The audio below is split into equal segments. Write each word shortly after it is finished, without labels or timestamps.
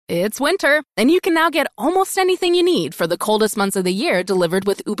It's winter, and you can now get almost anything you need for the coldest months of the year delivered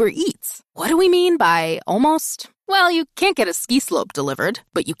with Uber Eats. What do we mean by almost? Well, you can't get a ski slope delivered,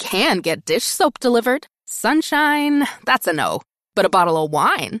 but you can get dish soap delivered. Sunshine, that's a no. But a bottle of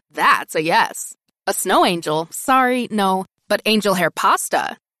wine, that's a yes. A snow angel, sorry, no. But angel hair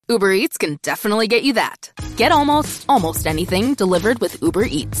pasta, Uber Eats can definitely get you that. Get almost anything delivered with Uber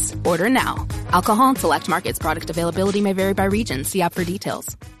Eats. Order now. Alcohol and select markets. Product availability may vary by region. See app for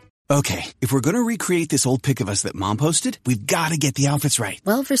details. Okay, if we're gonna recreate this old pic of us that Mom posted, we've gotta get the outfits right.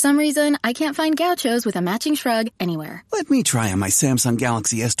 Well, for some reason, I can't find gauchos with a matching shrug anywhere. Let me try on my Samsung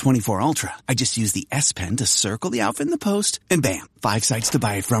Galaxy S24 Ultra. I just use the S Pen to circle the outfit in the post, and bam, 5 sites to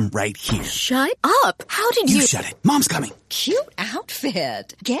buy it from right here. Shut up! How did you... You shut it. Mom's coming. Cute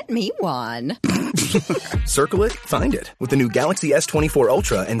outfit. Get me one. Circle it, find it. With the new Galaxy S24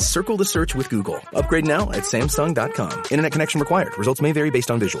 Ultra and Circle the Search with Google. Upgrade now at Samsung.com. Internet connection required. Results may vary based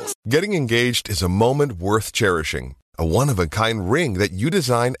on visuals. Getting engaged is a moment worth cherishing. A one-of-a-kind ring that you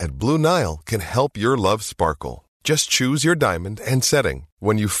design at Blue Nile can help your love sparkle. Just choose your diamond and setting.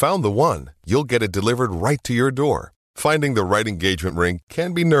 When you've found the one, you'll get it delivered right to your door. Finding the right engagement ring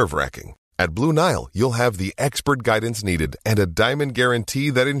can be nerve-wracking. At Blue Nile, you'll have the expert guidance needed and a diamond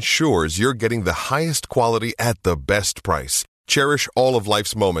guarantee that ensures you're getting the highest quality at the best price. Cherish all of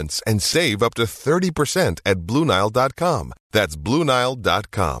life's moments and save up to 30% at BlueNile.com. That's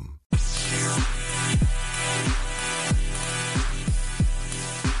BlueNile.com.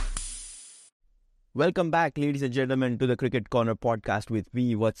 Welcome back, ladies and gentlemen, to the Cricket Corner podcast with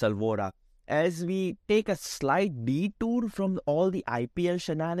me, Vatsal Vora. As we take a slight detour from all the IPL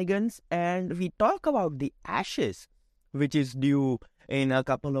shenanigans and we talk about the Ashes, which is due in a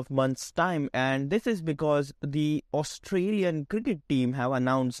couple of months' time. And this is because the Australian cricket team have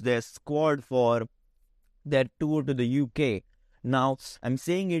announced their squad for their tour to the UK. Now, I'm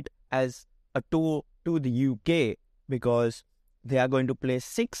saying it as a tour to the UK because they are going to play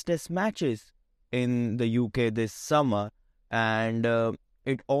 6 test matches in the UK this summer, and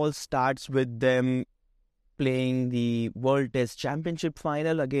it all starts with them playing the World Test Championship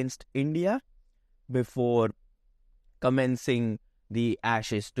final against India before commencing the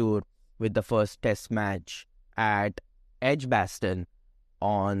Ashes tour with the first test match at Edgbaston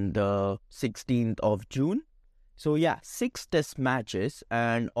on the 16th of June. So yeah, 6 test matches,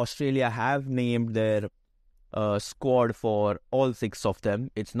 and Australia have named their squad for all 6 of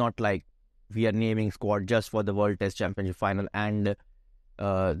them. It's not like we are naming squad just for the World Test Championship final and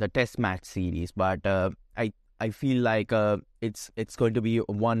the Test match series, but I feel like it's going to be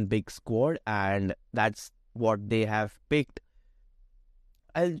one big squad, and that's what they have picked.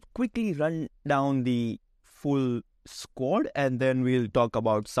 I'll quickly run down the full squad, and then we'll talk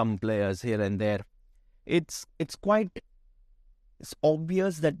about some players here and there. It's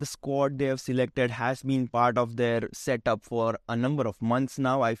obvious that the squad they have selected has been part of their setup for a number of months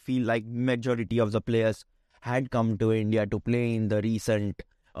now. I feel like majority of the players had come to India to play in the recent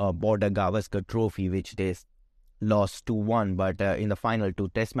Border Gavaskar Trophy, which they lost 2-1. But in the final 2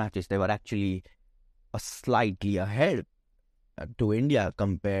 test matches, they were actually slightly ahead to India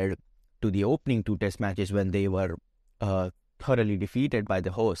compared to the opening 2 test matches when they were thoroughly defeated by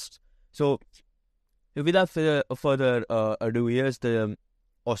the hosts. So, without further ado, here's the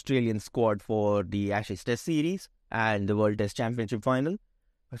Australian squad for the Ashes Test Series and the World Test Championship Final.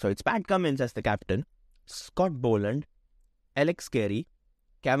 So it's Pat Cummins as the captain, Scott Boland, Alex Carey,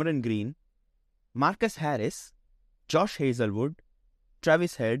 Cameron Green, Marcus Harris, Josh Hazlewood,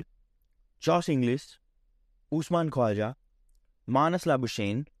 Travis Head, Josh Inglis, Usman Khawaja, Manas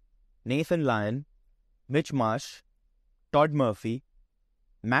Labuschagne, Nathan Lyon, Mitch Marsh, Todd Murphy,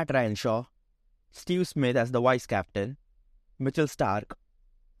 Matt Ryanshaw, Steve Smith as the vice-captain, Mitchell Starc,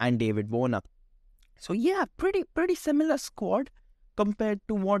 and David Warner. So yeah, pretty similar squad compared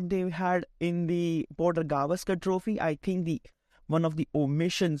to what they had in the Border Gavaskar Trophy. I think one of the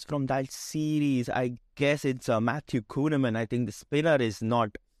omissions from that series, I guess it's Matthew Kuhneman. I think the spinner is not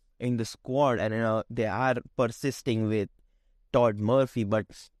in the squad, and they are persisting with Todd Murphy, but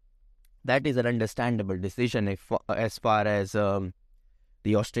that is an understandable decision as far as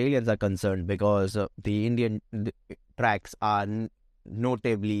the Australians are concerned, because the Indian tracks are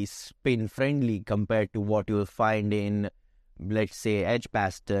notably spin-friendly compared to what you'll find in, let's say,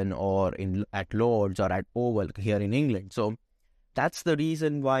 Edgbaston or at Lords or at Oval here in England. So that's the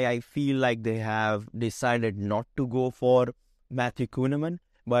reason why I feel like they have decided not to go for Matthew Kuhneman,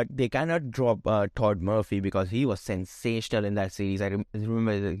 but they cannot drop Todd Murphy because he was sensational in that series. I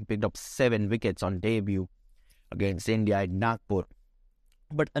remember he picked up 7 wickets on debut against India at Nagpur.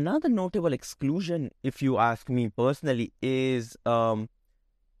 But another notable exclusion, if you ask me personally, is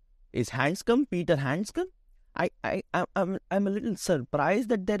is Hanscom, Peter Hanscom. I'm a little surprised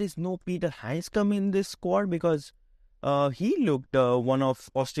that there is no Peter Hanscom in this squad because he looked one of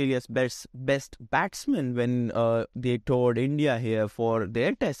Australia's best batsmen when they toured India here for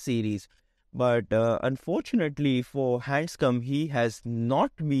their Test series. But unfortunately for Hanscom, he has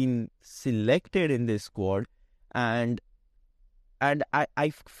not been selected in this squad, and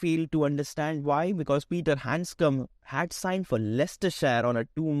I fail to understand why, because Peter Hanscom had signed for Leicestershire on a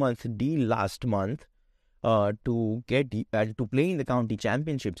 2-month deal last month to play in the county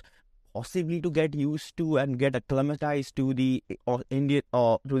championships, possibly to get used to and get acclimatized to the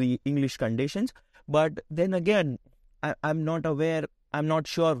English conditions. But then again, I'm not aware. I'm not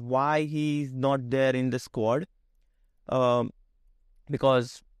sure why he's not there in the squad.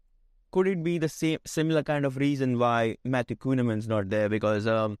 Because could it be the similar kind of reason why Matthew Kuhneman's not there? Because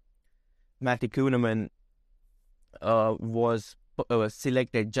Matthew Kuhneman was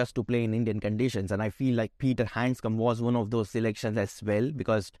selected just to play in Indian conditions, and I feel like Peter Hanscom was one of those selections as well,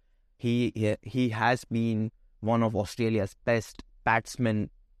 because he has been one of Australia's best batsmen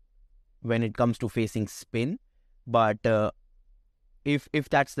when it comes to facing spin. But if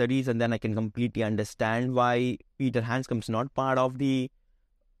that's the reason, then I can completely understand why Peter Hanscom's not part of the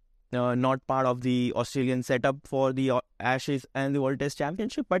Australian setup for the Ashes and the World Test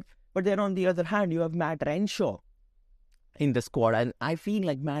Championship. But then on the other hand, you have Matt Renshaw in the squad, and I feel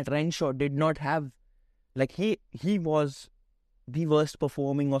like Matt Renshaw did not have, like, he was the worst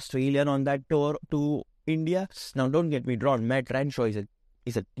performing Australian on that tour to India. Now, don't get me wrong, Matt Renshaw is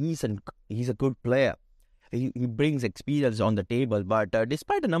a decent, he's a good player. He brings experience on the table, but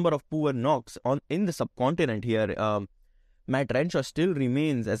despite a number of poor knocks in the subcontinent here, Matt Renshaw still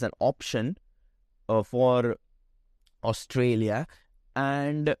remains as an option for Australia,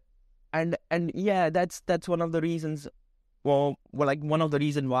 and yeah, that's one of the reasons. Well, one of the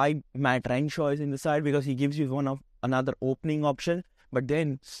reasons why Matt Renshaw is in the side, because he gives you another opening option. But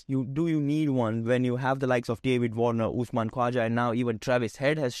then you need one when you have the likes of David Warner, Usman Khawaja, and now even Travis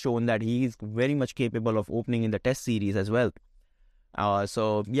Head has shown that he is very much capable of opening in the Test series as well.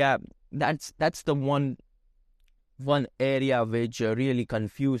 So yeah, that's the one area which really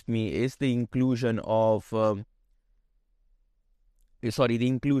confused me, is the inclusion of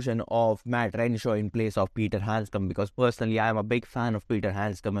Matt Renshaw in place of Peter Hanscom, because personally I am a big fan of Peter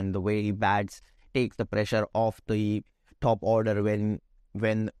Hanscom, and the way he bats takes the pressure off the top order when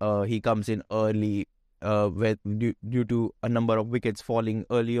he comes in early, due to a number of wickets falling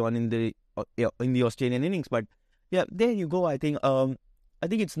early on in the Australian innings. But yeah, there you go. I think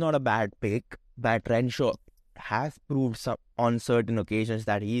it's not a bad pick. Matt Renshaw has proved on certain occasions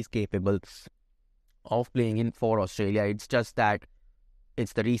that he is capable of playing in for Australia. It's just that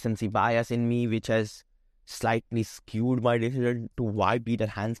it's the recency bias in me which has slightly skewed my decision to why Peter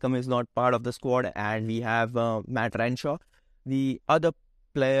Hanscom is not part of the squad, and we have Matt Renshaw. The other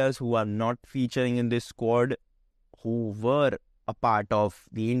players who are not featuring in this squad, who were a part of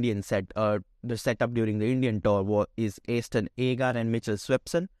the Indian the setup during the Indian tour, is Aston Agar and Mitchell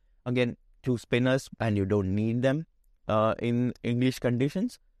Swepson. Again, two spinners, and you don't need them in English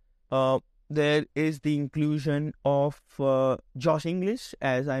conditions. There is the inclusion of Josh English,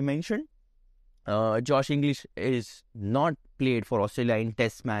 as I mentioned. Josh English is not played for Australia in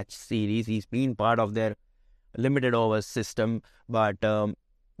Test match series. He's been part of their limited overs system, but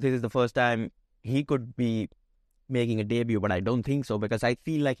this is the first time he could be making a debut, but I don't think so, because I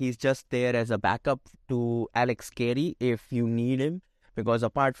feel like he's just there as a backup to Alex Carey if you need him, because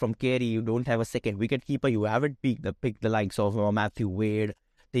apart from Carey, you don't have a second wicket keeper. You haven't picked the likes of Matthew Wade.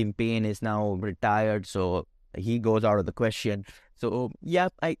 Tim Payne is now retired, so he goes out of the question. So yeah,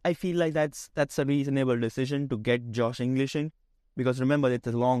 I feel like that's a reasonable decision to get Josh English in, because remember, it's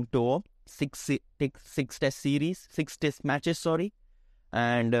a long tour, six test matches,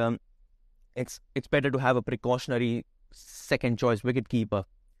 and it's better to have a precautionary second choice wicket keeper,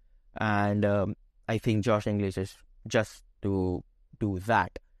 and I think Josh English is just to do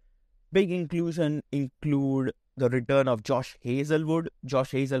that. Big include the return of Josh Hazlewood.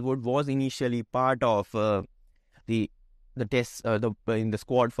 Josh Hazlewood was initially part of the test in the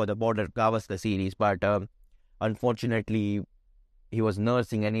squad for the Border Gavaskar series, but unfortunately he was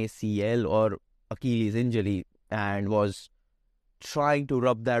nursing an ACL or Achilles injury and was trying to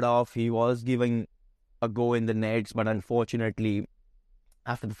rub that off. He was giving a go in the nets, but unfortunately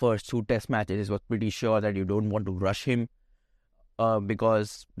after the first 2 test matches, it was pretty sure that you don't want to rush him,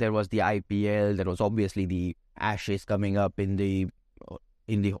 because there was the IPL, there was obviously the Ashes coming up on the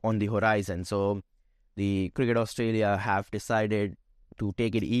horizon. So the Cricket Australia have decided to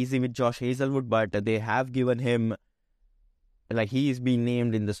take it easy with Josh Hazlewood, but they have given him, like, he's been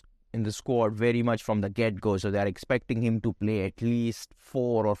named in in the squad very much from the get-go. So they are expecting him to play at least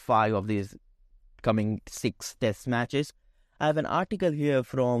 4 or 5 of these coming 6 test matches. I have an article here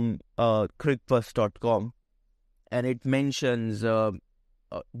from crickfirst.com, and it mentions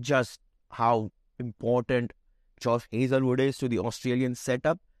just how important Josh Hazelwood is to the Australian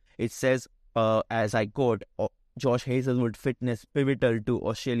setup. It says, as I quote, Josh Hazelwood fitness pivotal to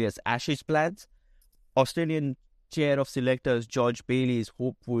Australia's Ashes plans. Australian chair of selectors George Bailey is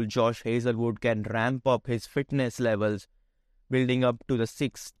hopeful Josh Hazelwood can ramp up his fitness levels building up to the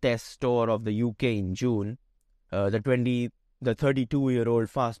 6th test tour of the UK in June. The 32-year-old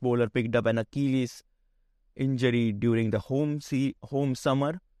fast bowler picked up an Achilles injury during the home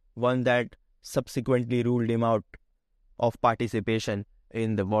summer, one that subsequently ruled him out of participation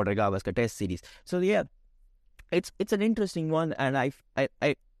in the Border Gavaskar Test series. So yeah, it's an interesting one, and I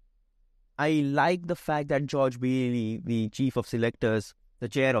like the fact that George Bailey, the chair of selectors,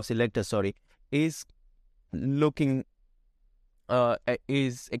 is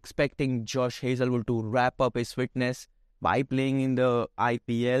expecting Josh Hazelwood to wrap up his fitness by playing in the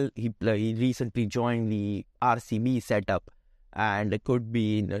IPL. He recently joined the RCB setup, and it could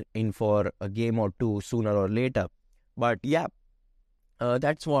be in for a game or two sooner or later. But yeah,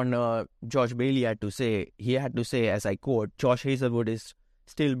 that's what Josh Bailey had to say. He had to say, as I quote, Josh Hazelwood is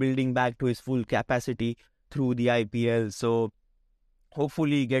still building back to his full capacity through the IPL. So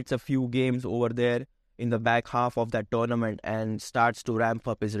hopefully he gets a few games over there in the back half of that tournament and starts to ramp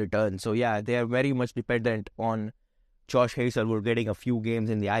up his return. So yeah, they are very much dependent on Josh Hazelwood getting a few games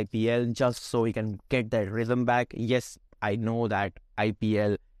in the IPL just so he can get that rhythm back. Yes, I know that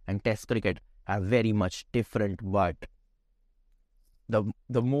IPL and Test cricket are very much different, but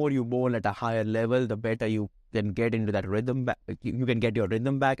the more you bowl at a higher level, the better you can get into that rhythm back. You can get your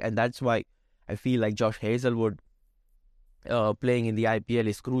rhythm back, and that's why I feel like Josh Hazelwood playing in the IPL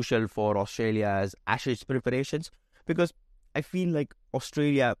is crucial for Australia's Ashes preparations, because I feel like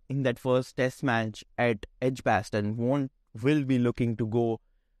Australia in that first test match at Edgbaston will be looking to go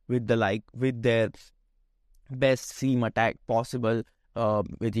with their best seam attack possible,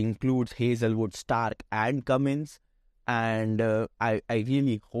 which includes Hazelwood, Stark and Cummins. And I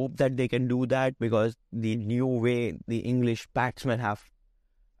really hope that they can do that, because the new way the English batsmen have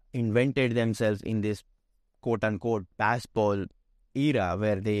invented themselves in this quote-unquote baseball era,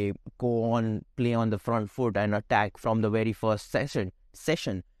 where they play on the front foot and attack from the very first session.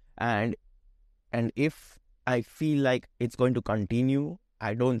 And if I feel like it's going to continue,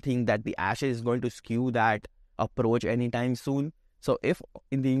 I don't think that the Ashes is going to skew that approach anytime soon. So if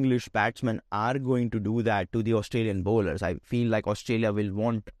the English batsmen are going to do that to the Australian bowlers, I feel like Australia will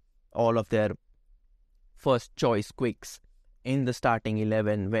want all of their first choice quicks in the starting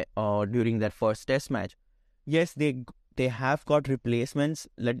 11 during their first test match. Yes, they have got replacements.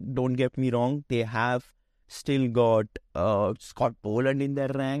 Don't get me wrong. They have still got Scott Boland in their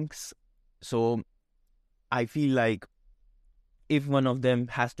ranks. So I feel like if one of them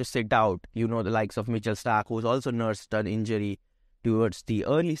has to sit out, the likes of Mitchell Starc, who's also nursed an injury towards the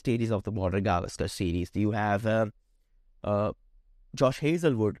early stages of the Border Gavaskar series. You have Josh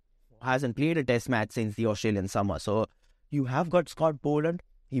Hazelwood, who hasn't played a test match since the Australian summer. So you have got Scott Boland.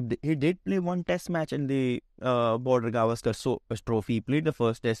 He did play one test match in the Border Gavaskar Trophy. He played the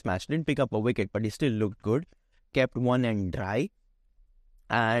first test match, didn't pick up a wicket, but he still looked good. Kept one end dry.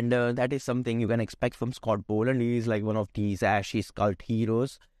 And that is something you can expect from Scott Boland. He is like one of these Ashes cult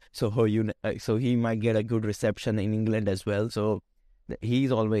heroes. So he might get a good reception in England as well. So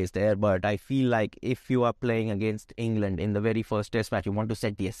he's always there. But I feel like if you are playing against England in the very first test match, you want to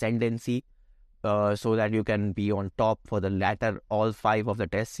set the ascendancy so that you can be on top for the latter all 5 of the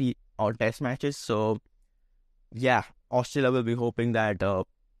test matches. So yeah, Australia will be hoping that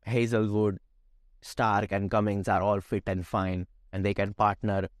Hazelwood, Stark and Cummins are all fit and fine, and they can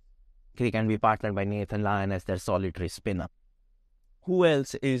be partnered by Nathan Lyon as their solitary spinner. Who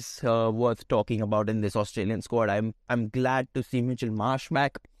else is worth talking about in this Australian squad? I'm glad to see Mitchell Marsh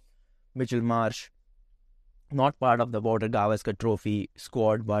back. Mitchell Marsh, not part of the Border Gavaskar Trophy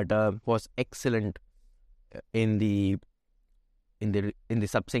squad, but was excellent in the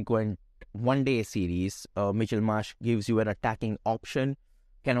subsequent one-day series. Mitchell Marsh gives you an attacking option,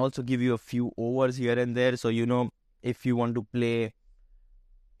 can also give you a few overs here and there. So if you want to play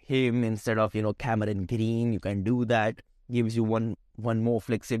him instead of Cameron Green, you can do that. Gives you one more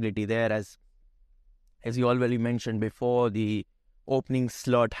flexibility there. As you already mentioned before, the opening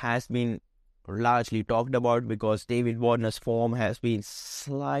slot has been largely talked about because David Warner's form has been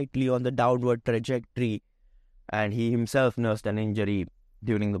slightly on the downward trajectory, and he himself nursed an injury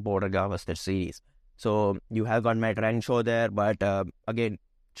during the Border Gavaskar series. So you have got Matt Renshaw there, but again,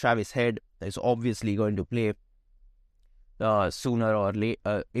 Travis Head is obviously going to play sooner or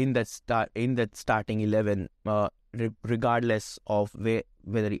later in that starting 11, regardless of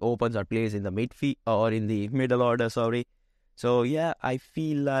whether he opens or plays in the midfield or in the middle order. Sorry. So yeah, I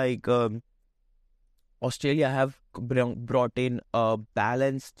feel like Australia have brought in a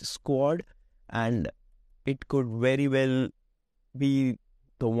balanced squad, and it could very well be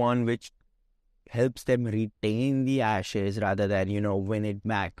the one which helps them retain the Ashes rather than, win it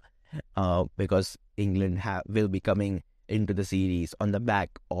back. Because England will be coming into the series on the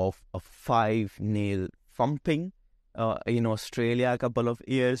back of a 5-0 thumping in Australia a couple of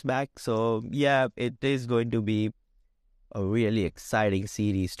years back. So yeah, it is going to be a really exciting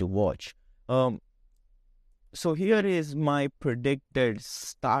series to watch. So here is my predicted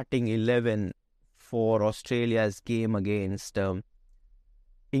starting 11 for Australia's game against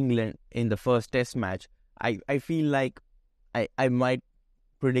England in the first test match. I feel like I might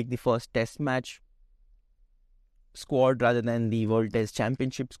predict the first test match squad rather than the World Test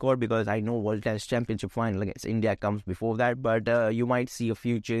Championship squad, because I know World Test Championship final against India comes before that, but you might see a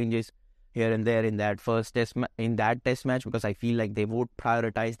few changes here and there in that first test test match, because I feel like they would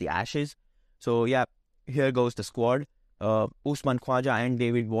prioritize the Ashes. So yeah, here goes the squad. Usman Khawaja and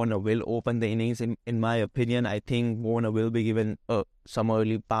David Warner will open the innings. In my opinion, I think Warner will be given some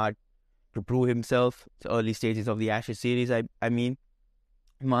early part to prove himself. The early stages of the Ashes series, I mean.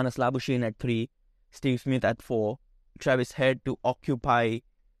 Marnus Labuschagne at 3, Steve Smith at 4, Travis Head to occupy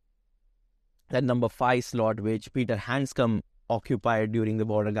that number 5 slot which Peter Hanscom occupied during the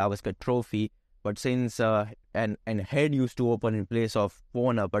Border Gavaskar Trophy. But since and Head used to open in place of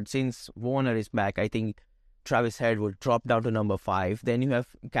Warner, but since Warner is back, I think Travis Head would drop down to number 5. Then you have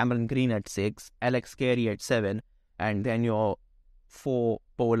Cameron Green at 6, Alex Carey at 7, and then your 4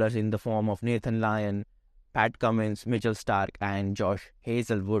 bowlers in the form of Nathan Lyon, Pat Cummins, Mitchell Starc, and Josh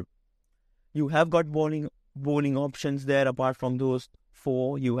Hazlewood. You have got bowling options there. Apart from those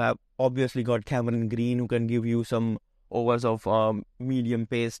 4, you have obviously got Cameron Green, who can give you some overs of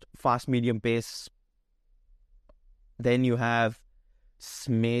fast medium pace. Then you have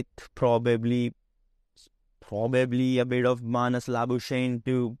Smith, probably a bit of Marnus Labuschagne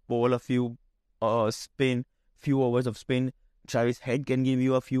to bowl a few overs of spin. Travis Head can give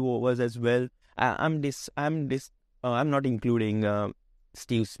you a few overs as well. I'm not including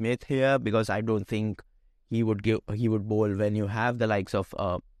Steve Smith here, because I don't think he would bowl when you have the likes of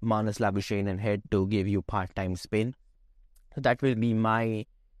Marnus Labuschagne and Head to give you part-time spin. So that will be my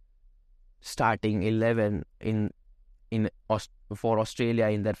starting 11 for Australia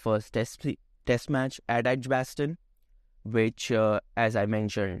in their first test match at Edgbaston, which, as I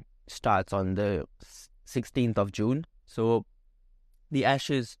mentioned, starts on the 16th of June. So the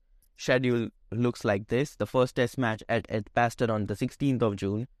Ashes schedule looks like this. The first test match at Edgbaston on the 16th of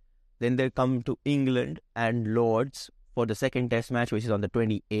June. Then they come to England and Lords for the second test match, which is on the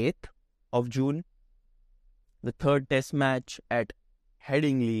 28th of June. The third test match at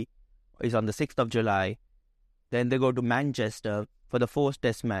Headingley is on the 6th of July. Then they go to Manchester for the fourth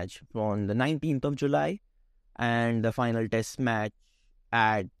test match on the 19th of July. And the final test match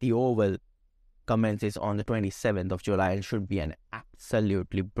at the Oval commences on the 27th of July and should be an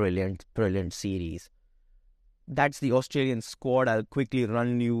absolutely brilliant series. That's the Australian squad. I'll quickly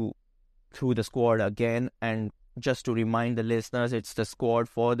run you through the squad again, and just to remind the listeners, it's the squad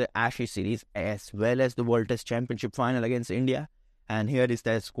for the Ashes series as well as the World Test Championship final against India. And here is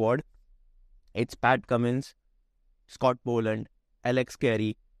their squad. It's Pat Cummins, Scott Boland, Alex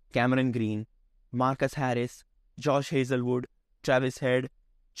Carey, Cameron Green, Marcus Harris, Josh Hazlewood, Travis Head,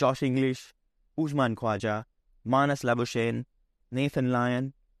 Josh English, Usman Khawaja, Marnus Labuschagne, Nathan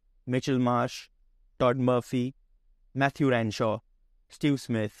Lyon, Mitchell Marsh, Todd Murphy, Matthew Renshaw, Steve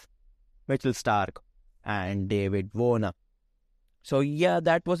Smith, Mitchell Starc, and David Warner. So yeah,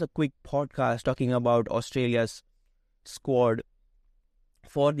 that was a quick podcast talking about Australia's squad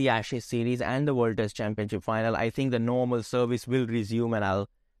for the Ashes series and the World Test Championship final. I think the normal service will resume, and I'll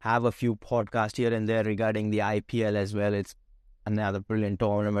have a few podcasts here and there regarding the IPL as well. It's another brilliant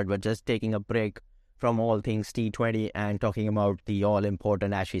tournament, but just taking a break from all things T20 and talking about the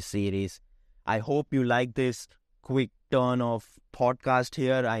all-important Ashes series. I hope you like this quick turn of podcast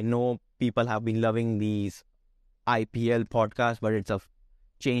here. I know people have been loving these IPL podcasts, but it's a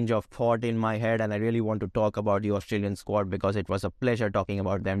change of thought in my head, and I really want to talk about the Australian squad because it was a pleasure talking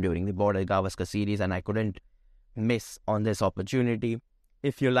about them during the Border Gavaskar series, and I couldn't miss on this opportunity.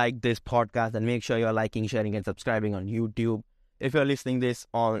 If you like this podcast, then make sure you're liking, sharing, and subscribing on YouTube. If you're listening this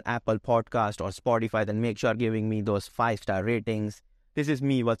on Apple Podcast or Spotify, then make sure giving me those 5-star ratings. This is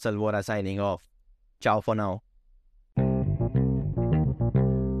me, Vatsal Vora, signing off. Ciao for now.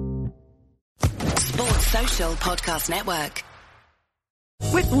 Social Podcast Network.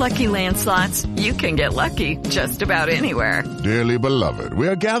 With Lucky Land Slots, you can get lucky just about anywhere. Dearly beloved, we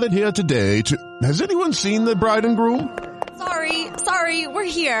are gathered here today to... Has anyone seen the bride and groom? Sorry, we're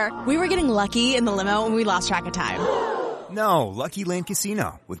here. We were getting lucky in the limo and we lost track of time. No, Lucky Land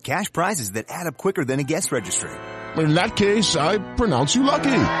Casino, with cash prizes that add up quicker than a guest registry. In that case, I pronounce you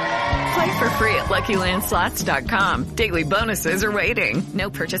lucky. Play for free at LuckyLandSlots.com. Daily bonuses are waiting. No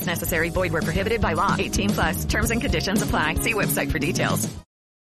purchase necessary. Void where prohibited by law. 18+. Terms and conditions apply. See website for details.